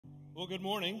Well, good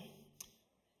morning.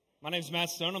 My name is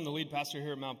Matt Stone. I'm the lead pastor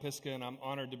here at Mount Pisgah, and I'm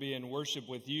honored to be in worship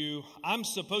with you. I'm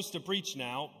supposed to preach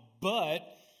now, but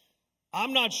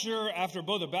I'm not sure after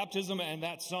both the baptism and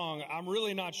that song, I'm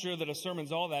really not sure that a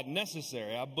sermon's all that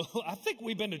necessary. I think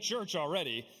we've been to church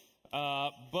already,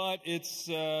 but it's,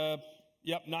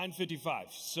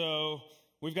 9:55. So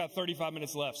we've got 35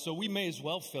 minutes left. So we may as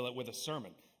well fill it with a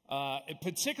sermon.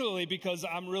 Particularly because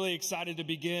I'm really excited to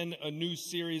begin a new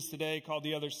series today called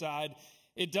The Other Side.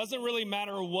 It doesn't really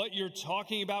matter what you're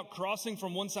talking about. Crossing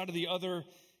from one side to the other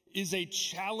is a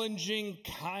challenging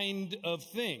kind of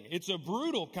thing. It's a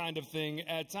brutal kind of thing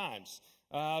at times.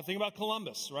 Think about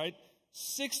Columbus, right?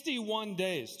 61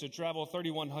 days to travel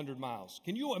 3,100 miles.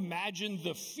 Can you imagine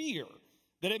the fear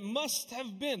that it must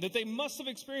have been, that they must have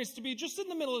experienced to be just in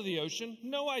the middle of the ocean,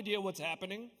 no idea what's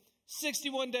happening?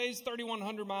 61 days,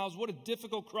 3,100 miles. What a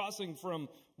difficult crossing from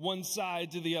one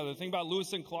side to the other. Think about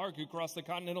Lewis and Clark, who crossed the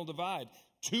Continental Divide.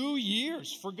 2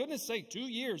 years, for goodness sake, 2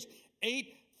 years,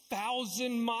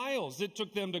 8,000 miles. It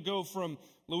took them to go from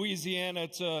Louisiana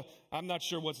to, I'm not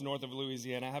sure what's north of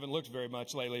Louisiana. I haven't looked very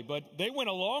much lately, but they went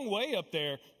a long way up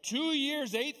there. 2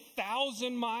 years,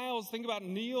 8,000 miles. Think about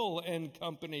Neil and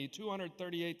company,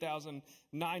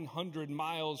 238,900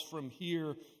 miles from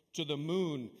here to the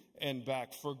moon and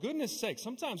back. For goodness sake,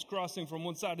 sometimes crossing from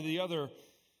one side to the other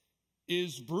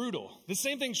is brutal. The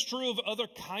same thing's true of other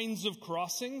kinds of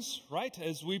crossings, right?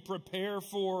 As we prepare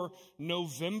for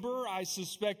November, I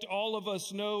suspect all of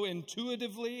us know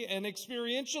intuitively and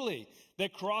experientially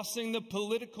that crossing the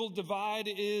political divide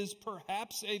is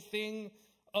perhaps a thing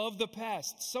of the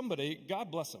past. Somebody,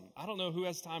 God bless them, I don't know who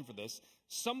has time for this,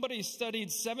 somebody studied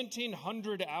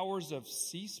 1,700 hours of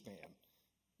C-SPAN.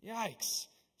 Yikes.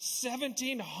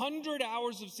 1,700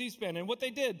 hours of C-SPAN. And what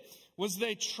they did was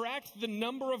they tracked the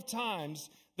number of times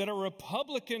that a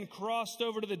Republican crossed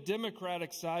over to the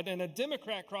Democratic side and a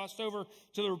Democrat crossed over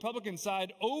to the Republican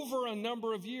side over a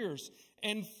number of years.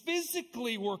 And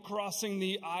physically were crossing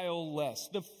the aisle less.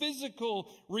 The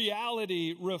physical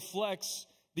reality reflects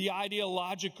the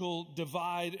ideological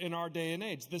divide in our day and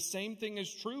age. The same thing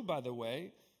is true, by the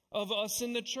way, of us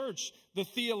in the church.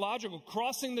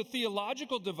 Crossing the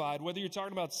theological divide, whether you're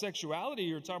talking about sexuality,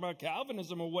 you're talking about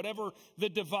Calvinism, or whatever the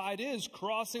divide is,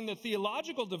 crossing the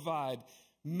theological divide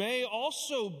may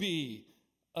also be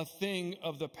a thing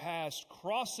of the past.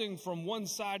 Crossing from one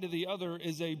side to the other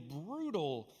is a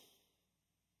brutal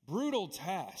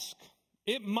task.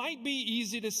 It might be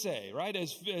easy to say, right,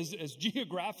 as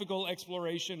geographical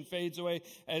exploration fades away,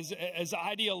 as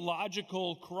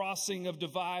ideological crossing of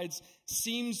divides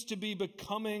seems to be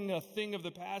becoming a thing of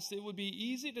the past, it would be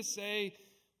easy to say,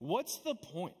 what's the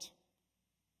point?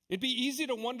 It'd be easy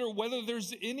to wonder whether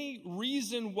there's any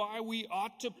reason why we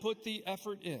ought to put the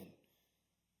effort in.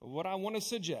 But what I want to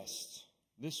suggest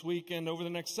this week and over the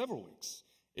next several weeks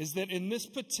is that in this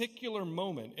particular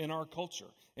moment in our culture,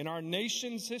 in our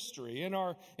nation's history, in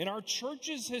our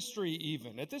church's history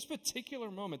even, at this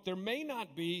particular moment, there may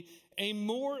not be a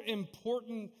more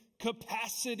important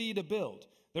capacity to build.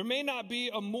 There may not be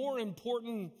a more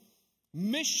important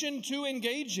mission to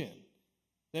engage in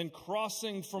than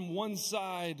crossing from one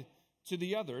side to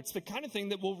the other. It's the kind of thing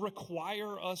that will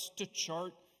require us to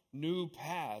chart new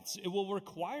paths. It will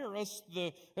require us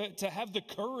to have the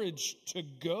courage to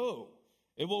go.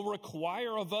 It will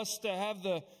require of us to have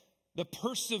the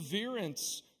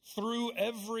perseverance through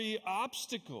every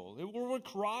obstacle. It will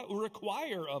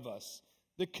require of us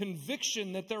the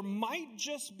conviction that there might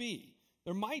just be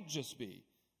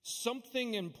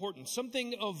something important,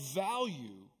 something of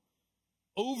value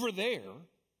over there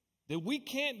that we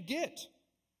can't get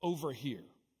over here.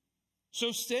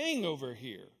 So staying over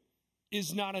here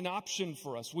is not an option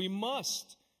for us. We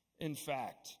must, in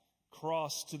fact,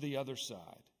 cross to the other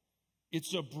side.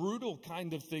 It's a brutal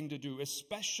kind of thing to do,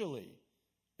 especially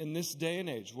in this day and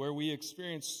age where we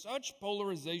experience such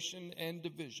polarization and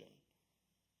division.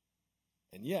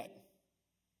 And yet,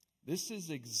 this is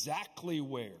exactly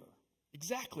where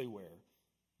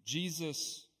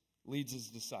Jesus leads his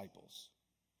disciples.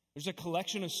 There's a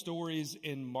collection of stories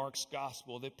in Mark's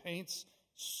gospel that paints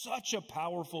such a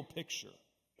powerful picture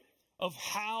of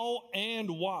how and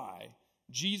why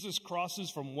Jesus crosses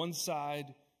from one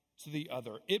side to the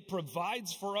other. It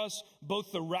provides for us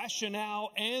both the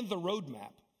rationale and the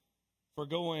roadmap for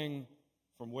going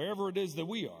from wherever it is that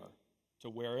we are to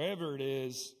wherever it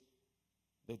is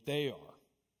that they are.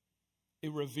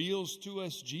 It reveals to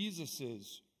us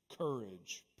Jesus's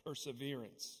courage,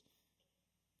 perseverance,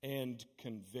 and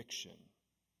conviction.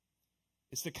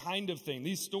 It's the kind of thing,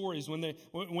 these stories, when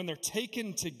they're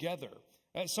taken together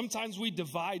Sometimes we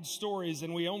divide stories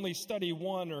and we only study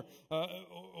one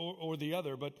or the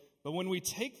other. But when we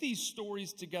take these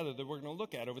stories together that we're going to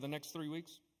look at over the next 3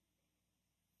 weeks,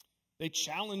 they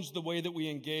challenge the way that we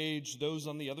engage those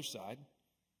on the other side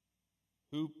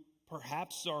who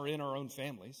perhaps are in our own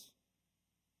families.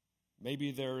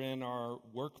 Maybe they're in our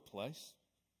workplace.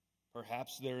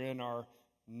 Perhaps they're in our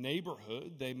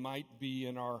neighborhood. They might be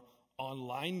in our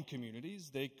online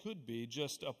communities. They could be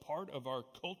just a part of our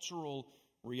cultural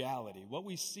reality. What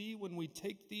we see when we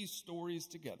take these stories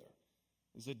together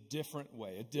is a different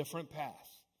way, a different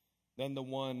path than the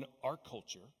one our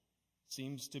culture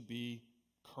seems to be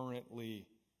currently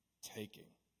taking.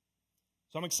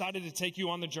 So I'm excited to take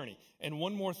you on the journey. And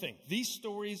one more thing, these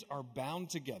stories are bound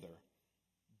together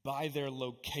by their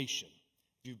location.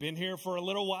 If you've been here for a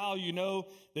little while, you know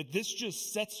that this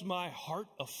just sets my heart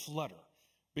aflutter.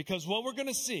 Because what we're going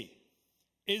to see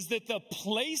is that the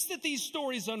place that these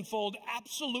stories unfold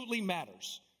absolutely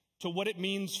matters to what it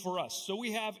means for us. So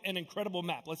we have an incredible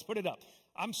map. Let's put it up.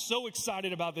 I'm so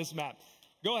excited about this map.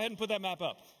 Go ahead and put that map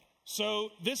up. So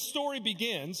this story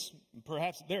begins,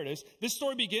 perhaps there it is. This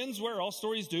story begins where all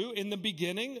stories do, in the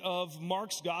beginning of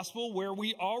Mark's gospel, where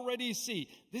we already see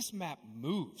this map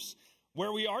moves.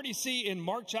 Where we already see in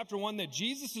Mark chapter 1 that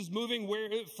Jesus is moving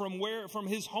from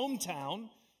his hometown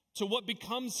to what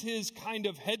becomes his kind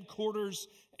of headquarters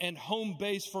and home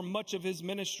base for much of his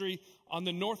ministry on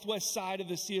the northwest side of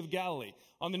the Sea of Galilee.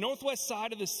 On the northwest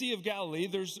side of the Sea of Galilee,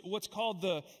 there's what's called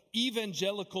the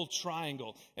Evangelical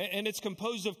Triangle. And it's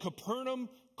composed of Capernaum,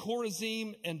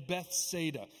 Chorazim, and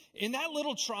Bethsaida. In that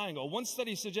little triangle, one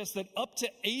study suggests that up to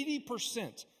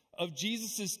 80% of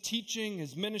Jesus' teaching,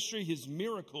 his ministry, his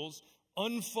miracles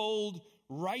unfold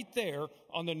right there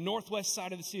on the northwest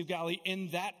side of the Sea of Galilee in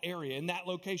that area, in that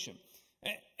location.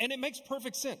 And it makes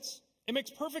perfect sense. It makes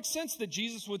perfect sense that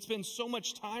Jesus would spend so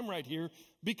much time right here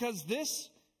because this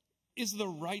is the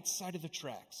right side of the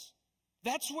tracks.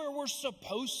 That's where we're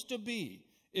supposed to be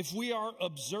if we are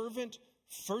observant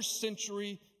first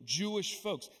century Jewish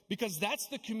folks, because that's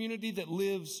the community that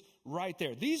lives right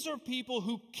there. These are people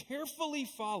who carefully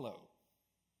follow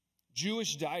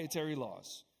Jewish dietary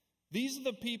laws. These are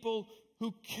the people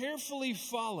who carefully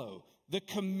follow the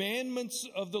commandments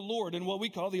of the Lord in what we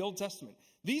call the Old Testament.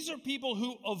 These are people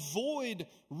who avoid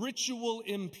ritual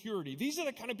impurity. These are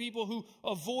the kind of people who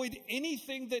avoid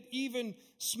anything that even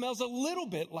smells a little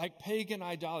bit like pagan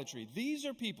idolatry. These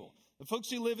are people, the folks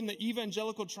who live in the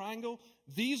evangelical triangle,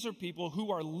 these are people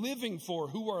who are living for,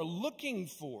 who are looking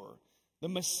for the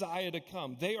Messiah to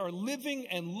come. They are living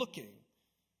and looking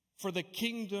for the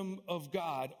kingdom of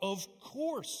God. Of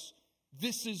course,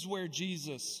 this is where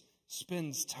Jesus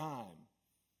spends time.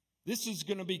 This is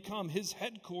going to become his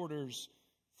headquarters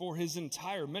for his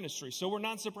entire ministry. So we're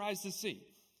not surprised to see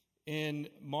in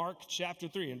Mark chapter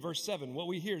 3 and verse 7, what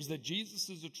we hear is that Jesus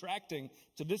is attracting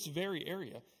to this very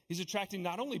area. He's attracting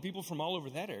not only people from all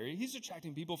over that area, he's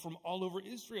attracting people from all over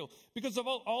Israel, because of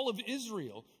all of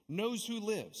Israel knows who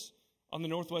lives on the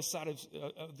northwest side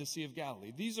of the Sea of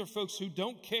Galilee. These are folks who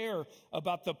don't care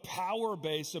about the power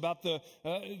base, about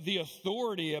the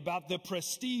authority, about the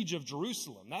prestige of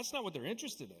Jerusalem. That's not what they're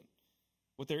interested in.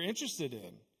 What they're interested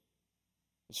in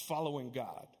is following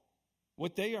God.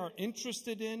 What they are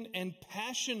interested in and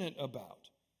passionate about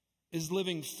is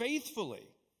living faithfully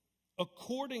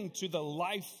according to the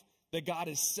life that God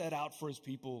has set out for his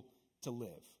people to live.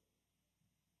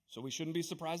 So we shouldn't be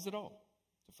surprised at all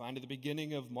to find at the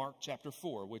beginning of Mark chapter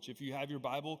 4, which if you have your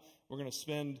Bible, we're going to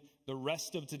spend the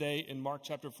rest of today in Mark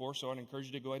chapter 4, so I'd encourage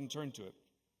you to go ahead and turn to it.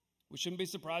 We shouldn't be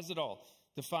surprised at all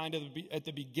to find at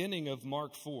the beginning of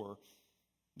Mark 4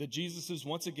 that Jesus is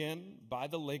once again by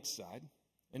the lakeside,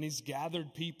 and he's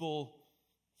gathered people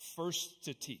first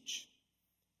to teach.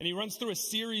 And he runs through a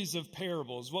series of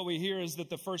parables. What we hear is that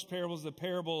the first parable is the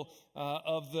parable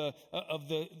of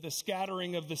the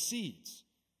scattering of the seeds.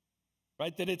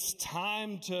 Right? That it's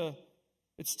time to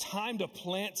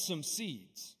plant some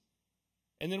seeds.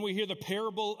 And then we hear the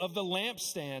parable of the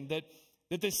lampstand,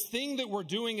 that this thing that we're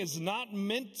doing is not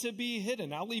meant to be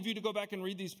hidden. I'll leave you to go back and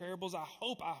read these parables. I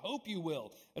hope you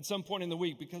will at some point in the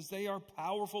week, because they are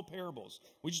powerful parables.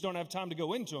 We just don't have time to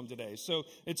go into them today. So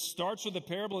it starts with the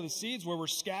parable of the seeds, where we're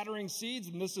scattering seeds,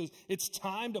 and it's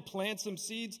time to plant some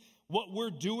seeds. What we're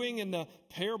doing in the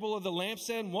parable of the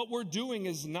lampstand, what we're doing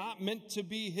is not meant to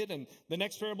be hidden. The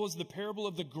next parable is the parable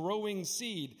of the growing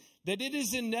seed. That it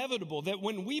is inevitable that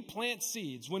when we plant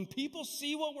seeds, when people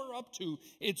see what we're up to,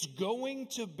 it's going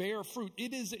to bear fruit.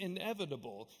 It is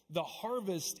inevitable. The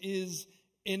harvest is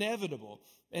inevitable.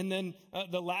 And then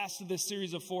the last of this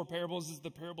series of 4 parables is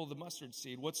the parable of the mustard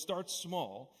seed. What starts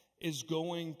small is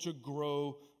going to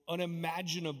grow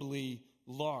unimaginably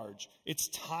large. It's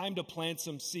time to plant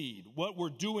some seed. What we're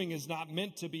doing is not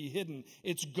meant to be hidden.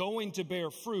 It's going to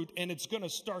bear fruit, and it's going to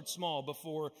start small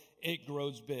before it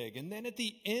grows big. And then at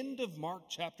the end of Mark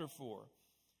chapter 4,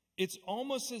 it's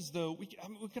almost as though we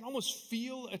can almost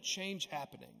feel a change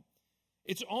happening.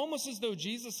 It's almost as though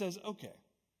Jesus says, okay,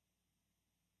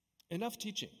 enough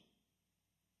teaching,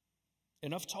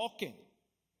 enough talking.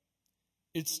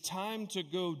 It's time to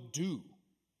go do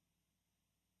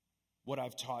what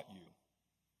I've taught you.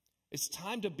 It's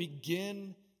time to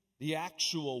begin the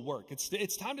actual work.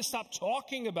 It's time to stop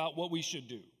talking about what we should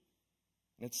do.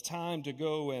 And it's time to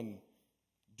go and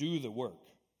do the work.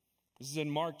 This is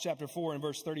in Mark chapter 4 and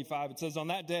verse 35. It says, on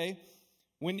that day,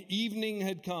 when evening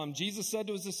had come, Jesus said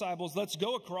to his disciples, let's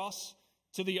go across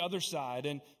to the other side.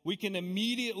 And we can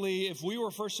immediately, if we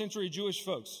were first century Jewish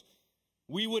folks,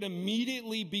 we would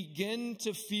immediately begin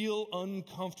to feel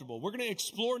uncomfortable. We're going to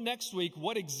explore next week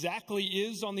what exactly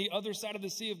is on the other side of the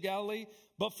Sea of Galilee.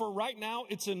 But for right now,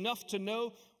 it's enough to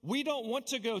know we don't want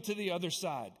to go to the other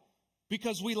side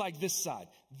because we like this side.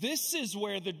 This is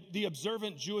where the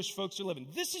observant Jewish folks are living.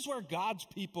 This is where God's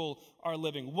people are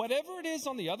living. Whatever it is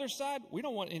on the other side, we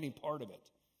don't want any part of it.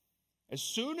 As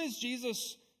soon as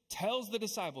Jesus tells the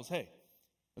disciples, hey,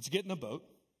 let's get in the boat.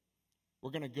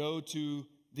 We're going to go to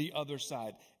the other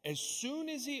side. As soon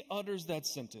as he utters that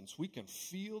sentence, we can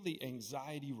feel the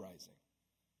anxiety rising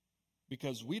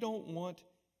because we don't want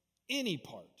any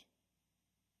part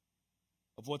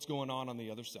of what's going on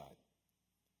the other side.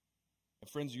 And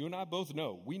friends, you and I both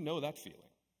know, we know that feeling.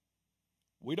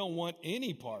 We don't want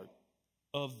any part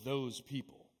of those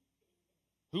people.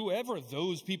 Whoever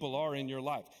those people are in your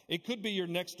life. It could be your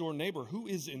next door neighbor who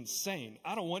is insane.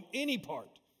 I don't want any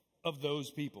part of those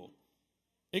people.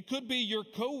 It could be your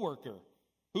coworker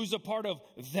who's a part of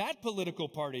that political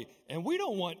party, and we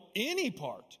don't want any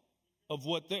part of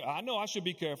what they. I know I should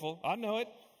be careful. I know it.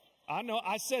 I know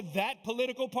I said that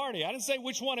political party. I didn't say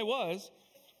which one it was.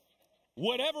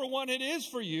 Whatever one it is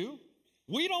for you,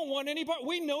 we don't want any part.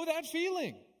 We know that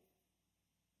feeling.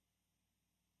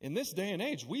 In this day and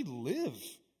age, we live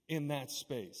in that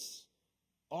space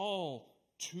all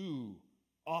too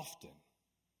often.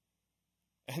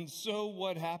 And so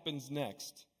what happens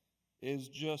next is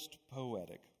just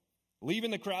poetic.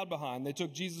 Leaving the crowd behind, they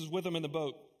took Jesus with them in the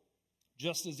boat,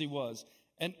 just as he was,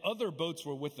 and other boats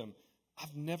were with them.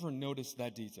 I've never noticed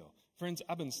that detail. Friends,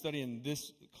 I've been studying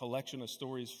this collection of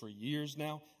stories for years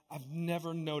now. I've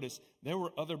never noticed there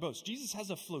were other boats. Jesus has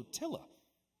a flotilla.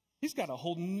 He's got a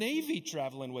whole navy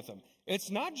traveling with him.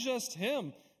 It's not just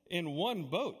him in one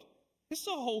boat. It's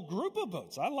a whole group of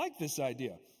boats. I like this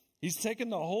idea. He's taken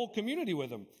the whole community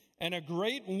with him. And a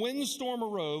great windstorm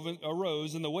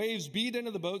arose, and the waves beat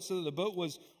into the boat so that the boat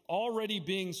was already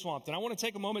being swamped. And I want to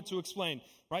take a moment to explain,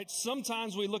 right?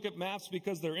 Sometimes we look at maps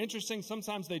because they're interesting.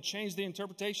 Sometimes they change the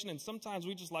interpretation, and sometimes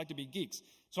we just like to be geeks.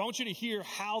 So I want you to hear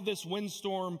how this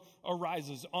windstorm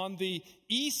arises. On the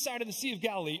east side of the Sea of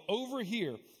Galilee, over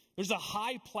here, there's a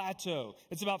high plateau.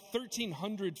 It's about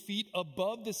 1,300 feet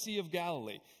above the Sea of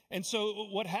Galilee. And so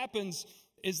what happens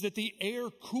is that the air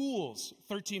cools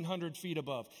 1,300 feet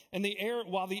above. And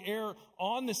while the air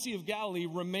on the Sea of Galilee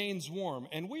remains warm.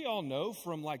 And we all know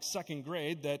from like second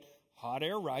grade that hot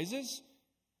air rises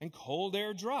and cold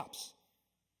air drops.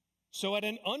 So at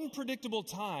an unpredictable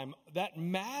time, that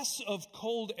mass of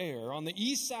cold air on the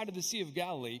east side of the Sea of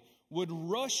Galilee would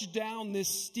rush down this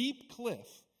steep cliff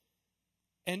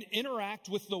and interact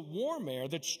with the warm air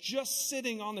that's just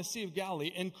sitting on the Sea of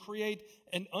Galilee and create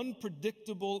an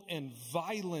unpredictable and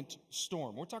violent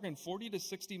storm. We're talking 40 to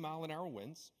 60 mile an hour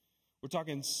winds. We're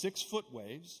talking 6-foot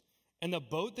waves. And the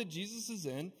boat that Jesus is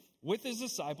in with his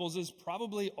disciples is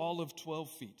probably all of 12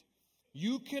 feet.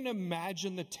 You can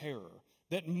imagine the terror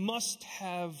that must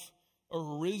have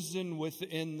arisen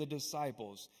within the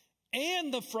disciples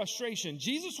and the frustration.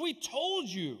 Jesus, we told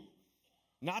you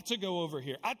not to go over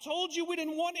here. I told you we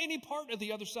didn't want any part of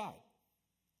the other side.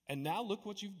 And now look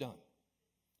what you've done.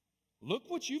 Look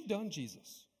what you've done,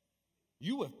 Jesus.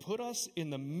 You have put us in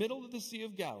the middle of the Sea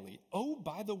of Galilee. Oh,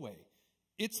 by the way,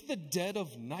 it's the dead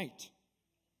of night.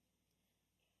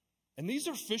 And these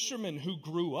are fishermen who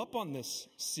grew up on this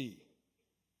sea.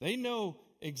 They know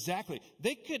exactly.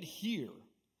 They could hear.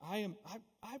 I'd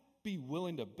be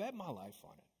willing to bet my life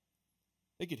on it.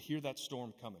 They could hear that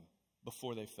storm coming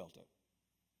before they felt it.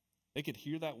 They could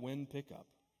hear that wind pick up.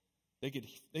 They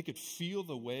could feel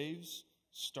the waves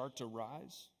start to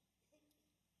rise.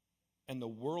 And the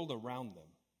world around them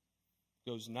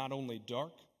goes not only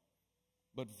dark,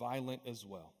 but violent as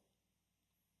well.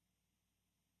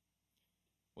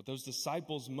 What those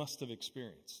disciples must have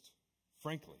experienced,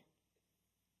 frankly,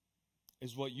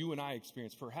 is what you and I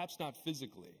experience, perhaps not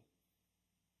physically,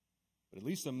 but at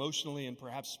least emotionally and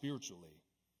perhaps spiritually,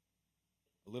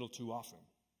 a little too often.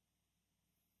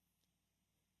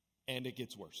 And it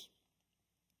gets worse.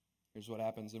 Here's what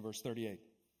happens in verse 38.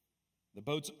 The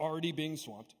boat's already being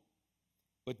swamped,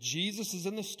 but Jesus is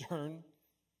in the stern,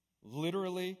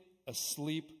 literally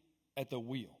asleep at the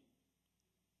wheel.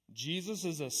 Jesus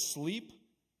is asleep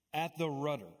at the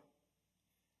rudder.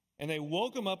 And they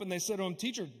woke him up and they said to him,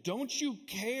 "Teacher, don't you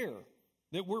care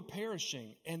that we're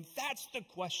perishing?" And that's the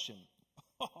question.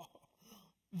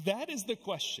 That is the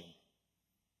question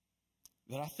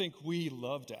that I think we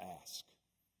love to ask,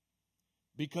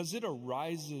 because it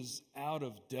arises out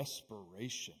of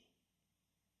desperation.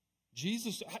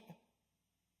 Jesus,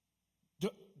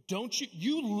 don't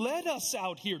you led us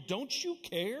out here. Don't you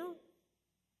care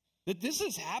that this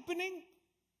is happening?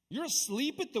 You're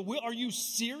asleep at the wheel. Are you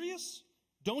serious?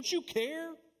 Don't you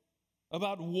care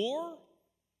about war,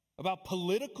 about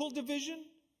political division?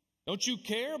 Don't you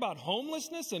care about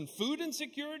homelessness and food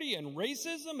insecurity and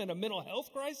racism and a mental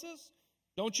health crisis?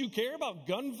 Don't you care about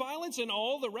gun violence and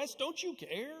all the rest? Don't you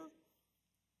care?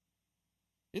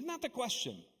 Isn't that the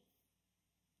question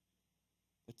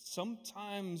that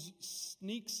sometimes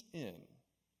sneaks in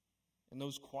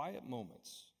those quiet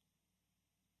moments,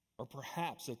 or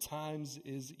perhaps at times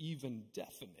is even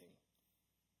deafening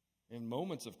in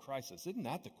moments of crisis? Isn't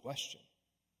that the question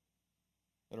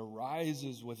that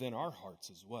arises within our hearts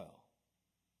as well?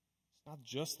 It's not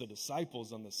just the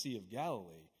disciples on the Sea of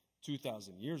Galilee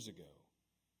 2,000 years ago.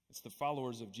 It's the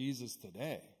followers of Jesus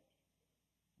today,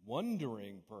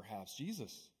 wondering perhaps,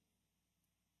 Jesus,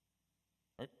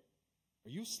 are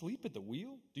you asleep at the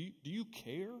wheel? Do you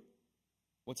care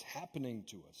what's happening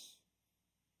to us?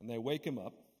 And they wake him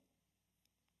up.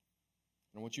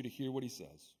 And I want you to hear what he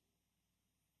says.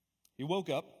 He woke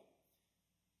up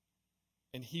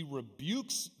and he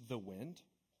rebukes the wind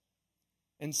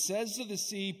and says to the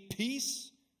sea,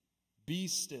 "Peace, be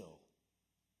still."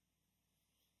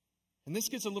 And this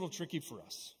gets a little tricky for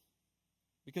us,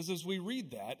 because as we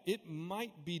read that, it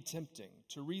might be tempting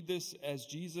to read this as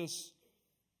Jesus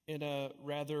in a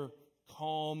rather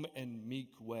calm and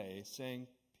meek way saying,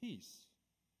 "Peace,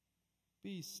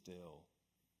 be still."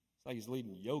 It's like he's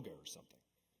leading yoga or something,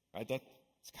 right?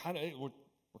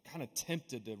 We're kind of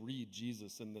tempted to read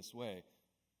Jesus in this way.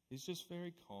 He's just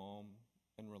very calm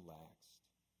and relaxed,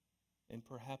 and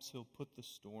perhaps he'll put the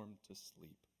storm to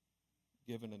sleep,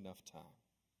 given enough time.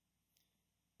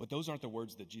 But those aren't the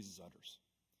words that Jesus utters.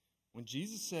 When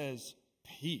Jesus says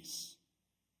peace,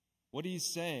 what he's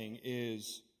saying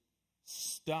is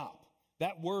stop.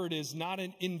 That word is not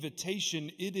an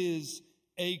invitation, it is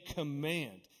a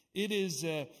command. It is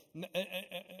an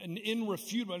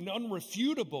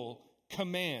unrefutable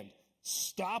command.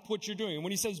 Stop what you're doing. And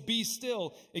when he says be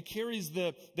still, it carries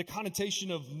the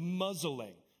connotation of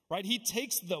muzzling, right? He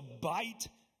takes the bite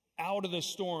out of the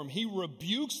storm. He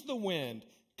rebukes the wind,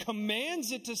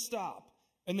 commands it to stop,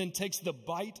 and then takes the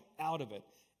bite out of it.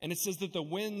 And it says that the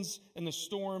winds and the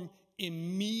storm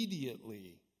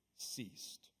immediately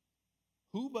ceased.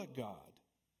 Who but God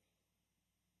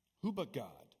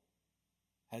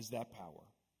has that power?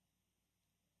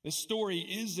 This story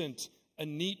isn't a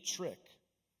neat trick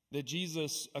that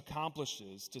Jesus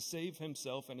accomplishes to save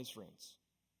himself and his friends.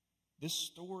 This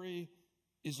story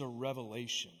is a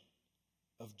revelation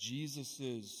of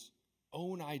Jesus'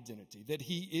 own identity, that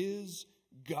he is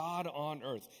God on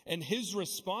earth. And his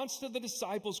response to the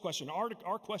disciples' question,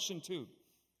 our question too,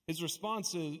 his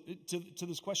response to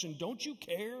this question, "Don't you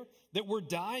care that we're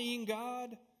dying,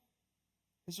 God?"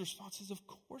 His response is, "Of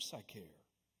course I care.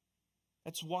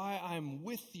 That's why I'm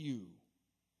with you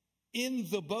in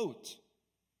the boat.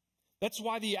 That's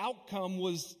why the outcome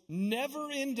was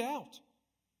never in doubt.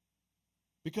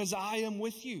 Because I am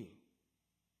with you.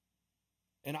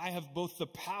 And I have both the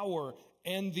power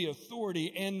and the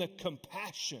authority and the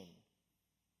compassion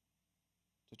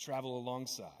to travel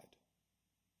alongside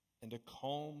and to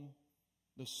calm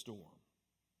the storm.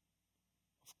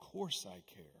 Of course I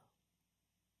care.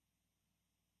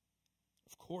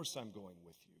 Of course I'm going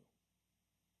with you.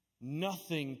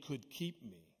 Nothing could keep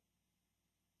me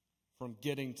from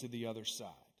getting to the other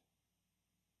side.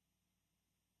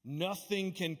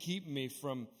 Nothing can keep me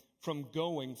from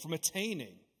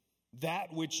attaining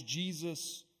that which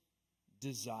Jesus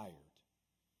desired.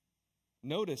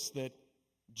 Notice that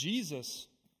Jesus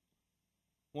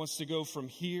wants to go from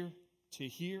here to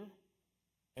here,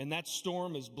 and that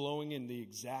storm is blowing in the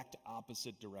exact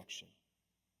opposite direction.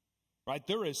 Right?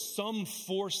 There is some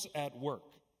force at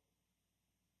work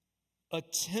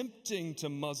attempting to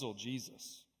muzzle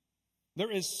Jesus.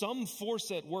 There is some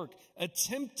force at work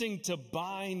attempting to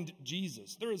bind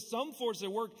Jesus. There is some force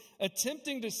at work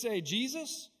attempting to say,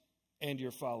 Jesus and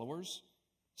your followers,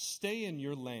 stay in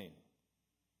your lane.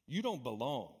 You don't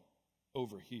belong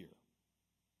over here.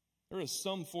 There is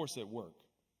some force at work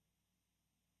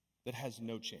that has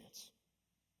no chance.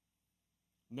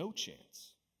 No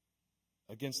chance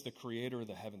against the creator of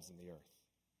the heavens and the earth.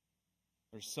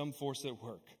 There's some force at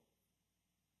work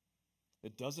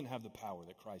that doesn't have the power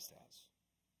that Christ has.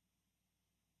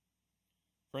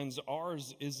 Friends,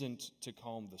 ours isn't to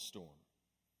calm the storm.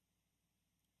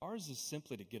 Ours is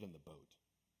simply to get in the boat.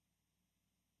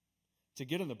 To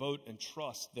get in the boat and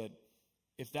trust that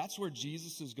if that's where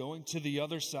Jesus is going, to the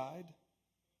other side,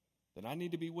 then I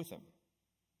need to be with him.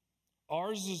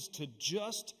 Ours is to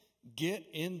just get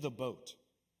in the boat.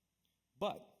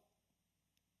 But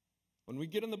when we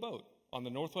get in the boat on the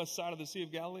northwest side of the Sea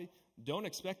of Galilee, don't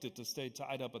expect it to stay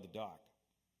tied up at the dock.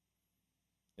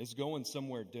 It's going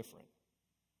somewhere different.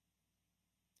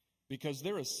 Because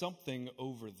there is something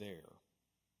over there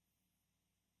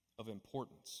of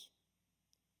importance.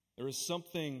 There is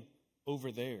something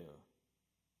over there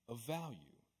of value.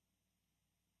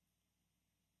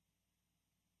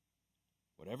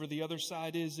 Whatever the other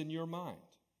side is in your mind,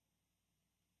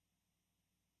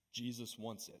 Jesus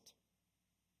wants it.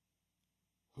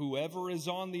 Whoever is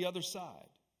on the other side,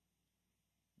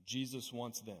 Jesus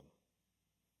wants them.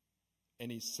 And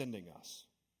he's sending us.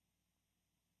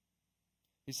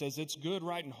 He says it's good,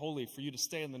 right, and holy for you to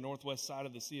stay on the northwest side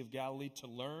of the Sea of Galilee to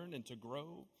learn and to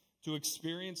grow, to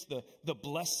experience the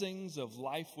blessings of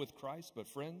life with Christ. But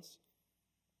friends,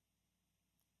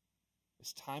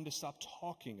 it's time to stop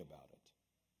talking about it.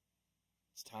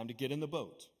 It's time to get in the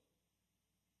boat.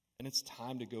 And it's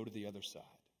time to go to the other side.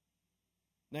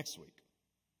 Next week,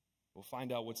 we'll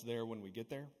find out what's there when we get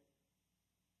there.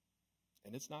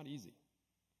 And it's not easy,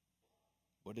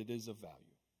 but it is of value.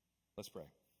 Let's pray.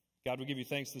 God, we give you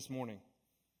thanks this morning.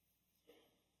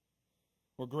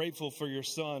 We're grateful for your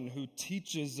Son who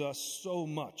teaches us so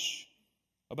much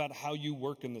about how you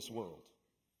work in this world.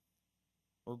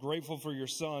 We're grateful for your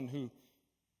Son who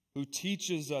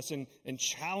teaches us and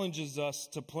challenges us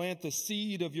to plant the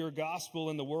seed of your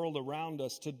gospel in the world around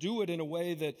us, to do it in a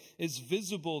way that is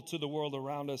visible to the world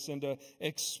around us, and to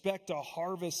expect a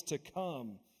harvest to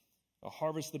come, a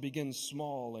harvest that begins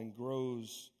small and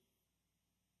grows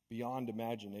beyond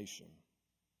imagination.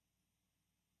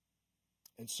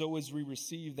 And so as we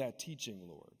receive that teaching,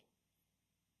 Lord,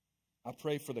 I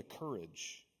pray for the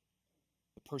courage,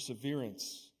 the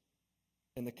perseverance,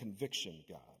 and the conviction,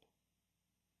 God,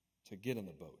 to get in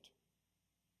the boat.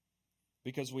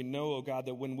 Because we know, oh God,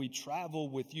 that when we travel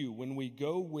with you, when we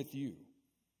go with you,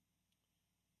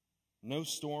 no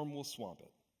storm will swamp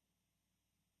it.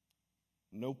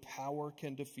 No power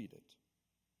can defeat it.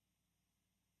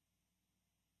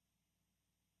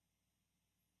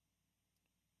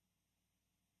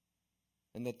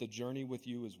 And that the journey with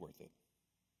you is worth it.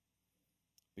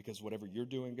 Because whatever you're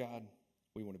doing, God,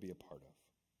 we want to be a part of.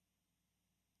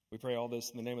 We pray all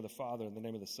this in the name of the Father, in the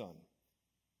name of the Son,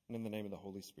 and in the name of the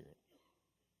Holy Spirit.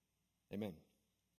 Amen.